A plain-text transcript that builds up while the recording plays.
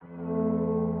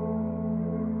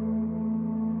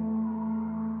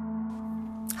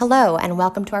Hello, and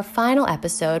welcome to our final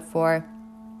episode for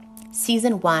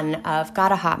Season 1 of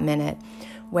Got a Hot Minute,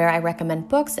 where I recommend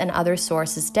books and other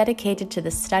sources dedicated to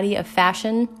the study of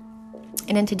fashion,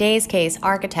 and in today's case,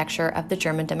 architecture of the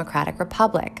German Democratic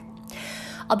Republic.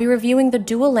 I'll be reviewing the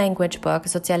dual-language book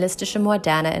Sozialistische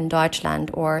Moderne in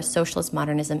Deutschland, or Socialist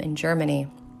Modernism in Germany.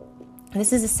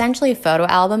 This is essentially a photo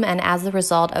album, and as the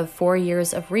result of 4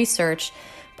 years of research,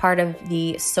 part of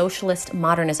the Socialist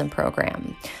Modernism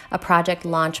Program, a project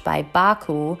launched by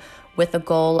Baku with the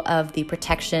goal of the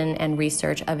protection and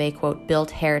research of a, quote,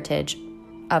 built heritage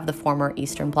of the former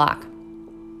Eastern Bloc.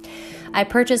 I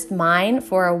purchased mine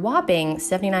for a whopping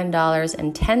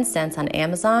 $79.10 on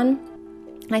Amazon,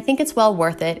 and I think it's well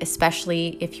worth it,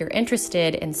 especially if you're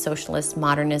interested in socialist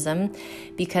modernism,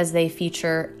 because they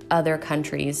feature other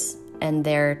countries and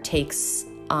their takes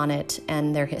on it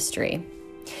and their history.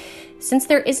 Since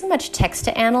there isn't much text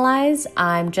to analyze,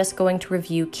 I'm just going to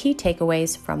review key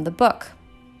takeaways from the book.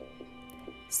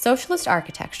 Socialist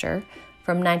architecture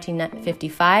from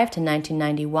 1955 to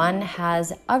 1991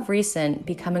 has, of recent,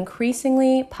 become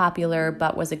increasingly popular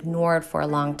but was ignored for a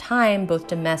long time, both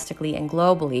domestically and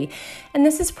globally. And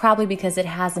this is probably because it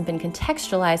hasn't been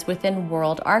contextualized within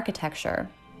world architecture.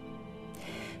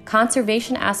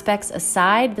 Conservation aspects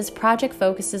aside, this project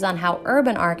focuses on how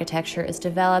urban architecture is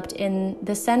developed in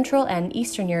the Central and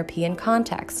Eastern European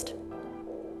context.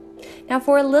 Now,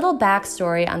 for a little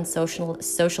backstory on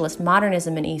socialist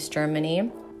modernism in East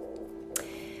Germany,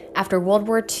 after World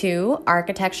War II,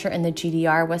 architecture in the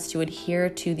GDR was to adhere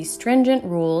to the stringent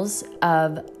rules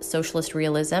of socialist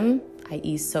realism,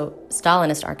 i.e.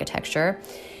 Stalinist architecture,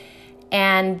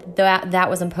 and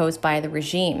that was imposed by the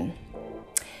regime.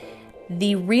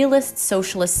 The realist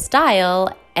socialist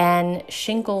style and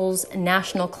Schinkel's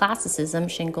national classicism,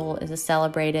 Schinkel is a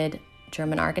celebrated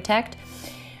German architect,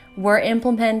 were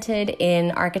implemented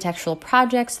in architectural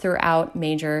projects throughout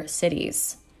major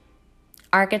cities.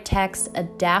 Architects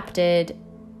adapted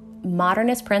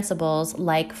modernist principles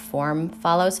like form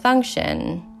follows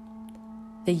function,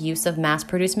 the use of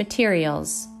mass-produced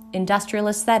materials, industrial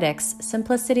aesthetics,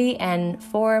 simplicity and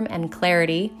form and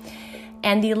clarity,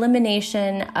 and the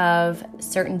elimination of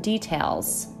certain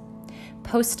details.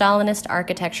 Post-Stalinist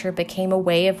architecture became a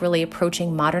way of really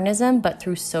approaching modernism, but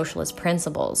through socialist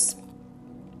principles.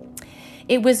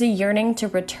 It was a yearning to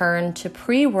return to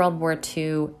pre-World War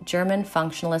II German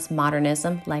functionalist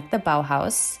modernism like the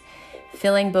Bauhaus,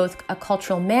 filling both a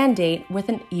cultural mandate with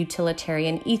an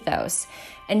utilitarian ethos.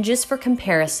 And just for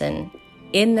comparison,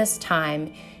 in this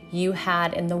time, you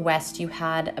had in the West, you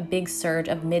had a big surge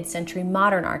of mid-century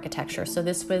modern architecture. So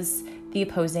this was the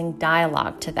opposing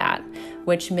dialogue to that,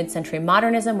 which mid-century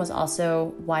modernism was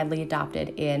also widely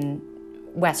adopted in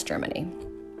West Germany.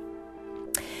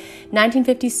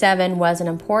 1957 was an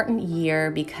important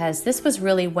year because this was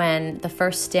really when the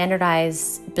first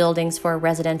standardized buildings for a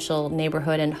residential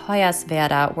neighborhood in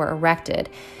Hoyerswerda were erected.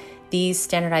 These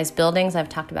standardized buildings I've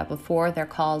talked about before, they're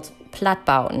called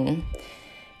Plattbauten.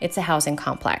 It's a housing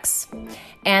complex.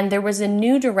 And there was a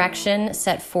new direction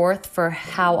set forth for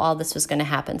how all this was going to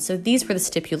happen. So these were the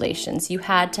stipulations. You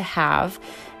had to have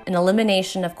an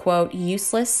elimination of, quote,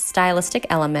 useless stylistic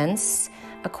elements,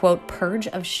 a, quote, purge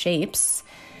of shapes,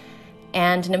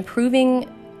 and an improving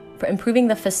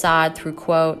the facade through,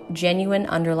 quote, genuine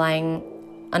underlining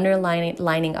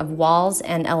of walls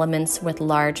and elements with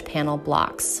large panel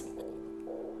blocks.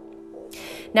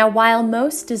 Now, while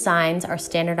most designs are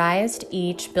standardized,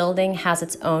 each building has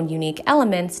its own unique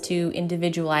elements to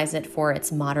individualize it for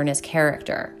its modernist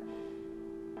character.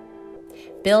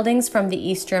 Buildings from the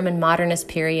East German modernist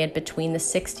period between the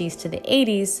 60s to the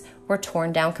 80s were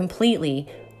torn down completely,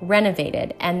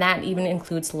 renovated, and that even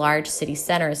includes large city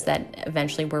centers that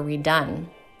eventually were redone.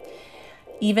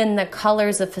 Even the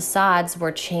colors of facades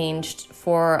were changed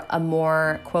for a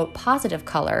more, quote, positive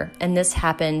color, and this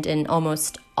happened in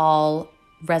almost all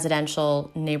residential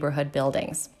neighborhood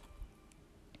buildings.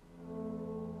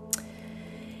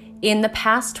 In the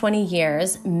past 20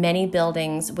 years, many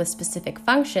buildings with specific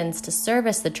functions to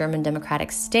service the German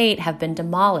democratic state have been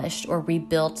demolished or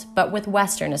rebuilt, but with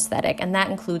Western aesthetic, and that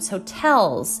includes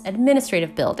hotels,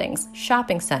 administrative buildings,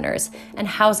 shopping centers, and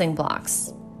housing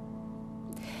blocks.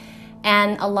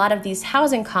 And a lot of these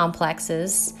housing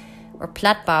complexes, or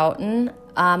Plattbauten,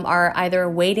 are either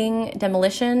awaiting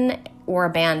demolition or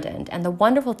abandoned. And the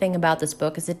wonderful thing about this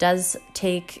book is it does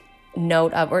take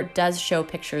note of, or it does show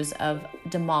pictures of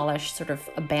demolished, sort of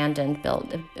abandoned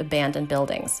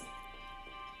buildings.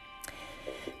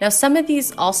 Now, some of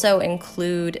these also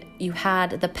include, you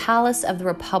had the Palace of the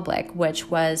Republic, which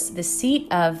was the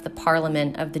seat of the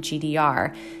Parliament of the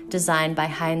GDR, designed by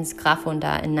Heinz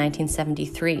Graffunder in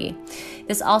 1973.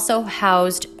 This also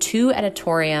housed 2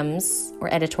 auditoriums,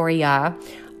 or editoria,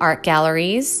 art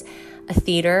galleries, a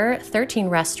theater, 13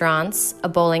 restaurants, a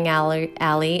bowling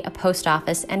alley, a post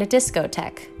office, and a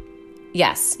discotheque.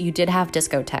 Yes, you did have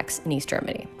discotheques in East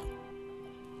Germany.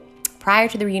 Prior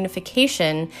to the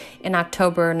reunification in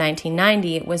October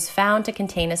 1990, it was found to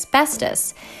contain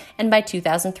asbestos, and by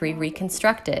 2003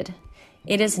 reconstructed.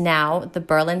 It is now the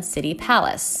Berlin City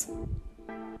Palace.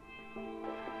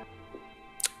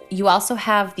 You also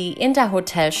have the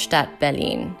Interhotelstadt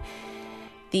Berlin.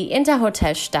 The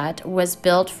Interhotelstadt was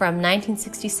built from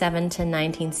 1967 to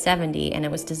 1970, and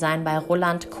it was designed by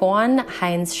Roland Korn,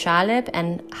 Heinz Schalib,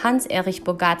 and Hans-Erich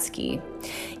Bogatsky.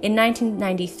 In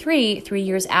 1993, 3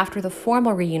 years after the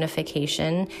formal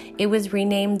reunification, it was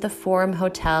renamed the Forum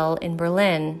Hotel in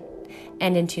Berlin.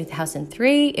 And in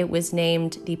 2003, it was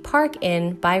named the Park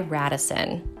Inn by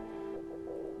Radisson.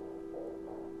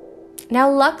 Now,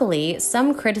 luckily,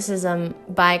 some criticism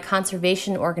by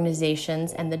conservation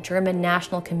organizations and the German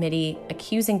National Committee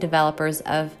accusing developers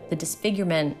of the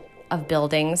disfigurement of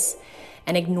buildings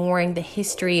and ignoring the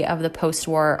history of the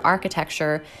post-war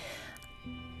architecture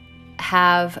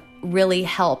have really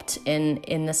helped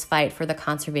in this fight for the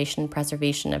conservation and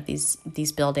preservation of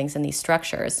these buildings and these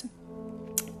structures.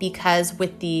 Because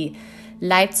with the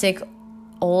Leipzig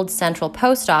Old Central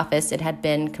Post Office, it had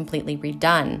been completely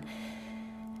redone.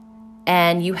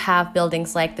 And you have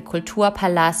buildings like the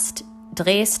Kulturpalast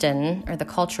Dresden, or the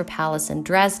Culture Palace in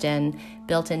Dresden,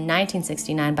 built in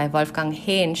 1969 by Wolfgang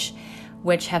Hensch,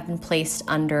 which have been placed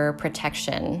under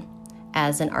protection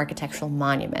as an architectural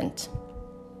monument.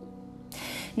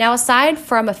 Now, aside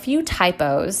from a few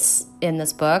typos in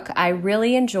this book, I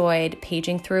really enjoyed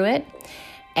paging through it.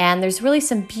 And there's really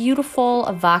some beautiful,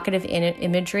 evocative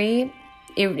imagery.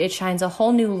 It shines a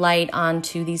whole new light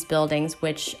onto these buildings,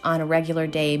 which on a regular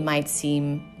day might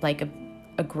seem like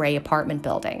a gray apartment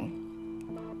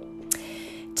building.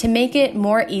 To make it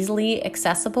more easily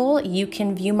accessible, you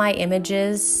can view my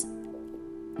images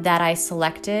that I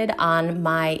selected on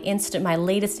my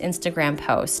latest Instagram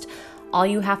post. All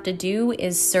you have to do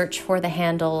is search for the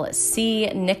handle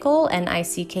cnickel,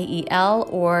 Nickel,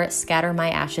 or Scatter My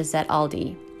Ashes at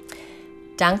Aldi.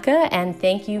 Danke, and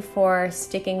thank you for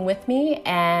sticking with me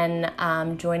and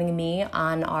joining me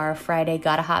on our Friday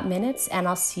Gotta Hot Minutes, and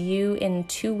I'll see you in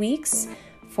 2 weeks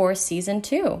for season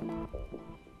 2.